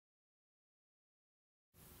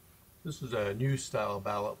This is a new style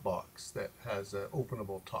ballot box that has an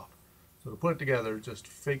openable top. So to put it together, just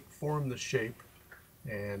form the shape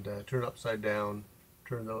and turn it upside down.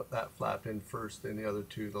 Turn that flap in first, then the other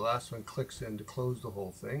two. The last one clicks in to close the whole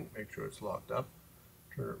thing. Make sure it's locked up.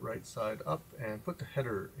 Turn it right side up and put the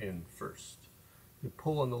header in first. You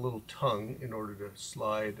pull on the little tongue in order to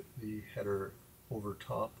slide the header over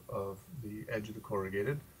top of the edge of the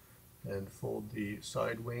corrugated, and fold the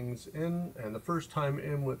side wings in. And the first time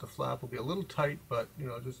in with the flap will be a little tight, but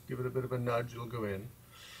just give it a bit of a nudge, it'll go in.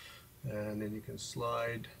 And then you can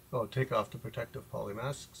take off the protective poly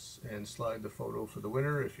masks and slide the photo for the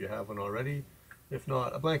winner if you have one already. If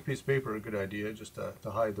not, a blank piece of paper is a good idea, just to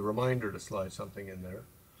hide the reminder to slide something in there.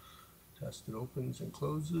 Test it opens and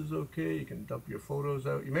closes okay. You can dump your photos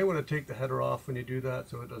out. You may want to take the header off when you do that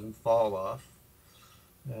so it doesn't fall off.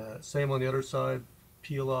 Same on the other side.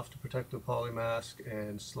 Peel off the protective poly mask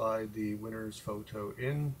and slide the winner's photo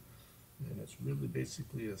in. And it's really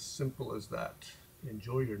basically as simple as that.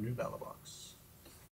 Enjoy your new ballot box.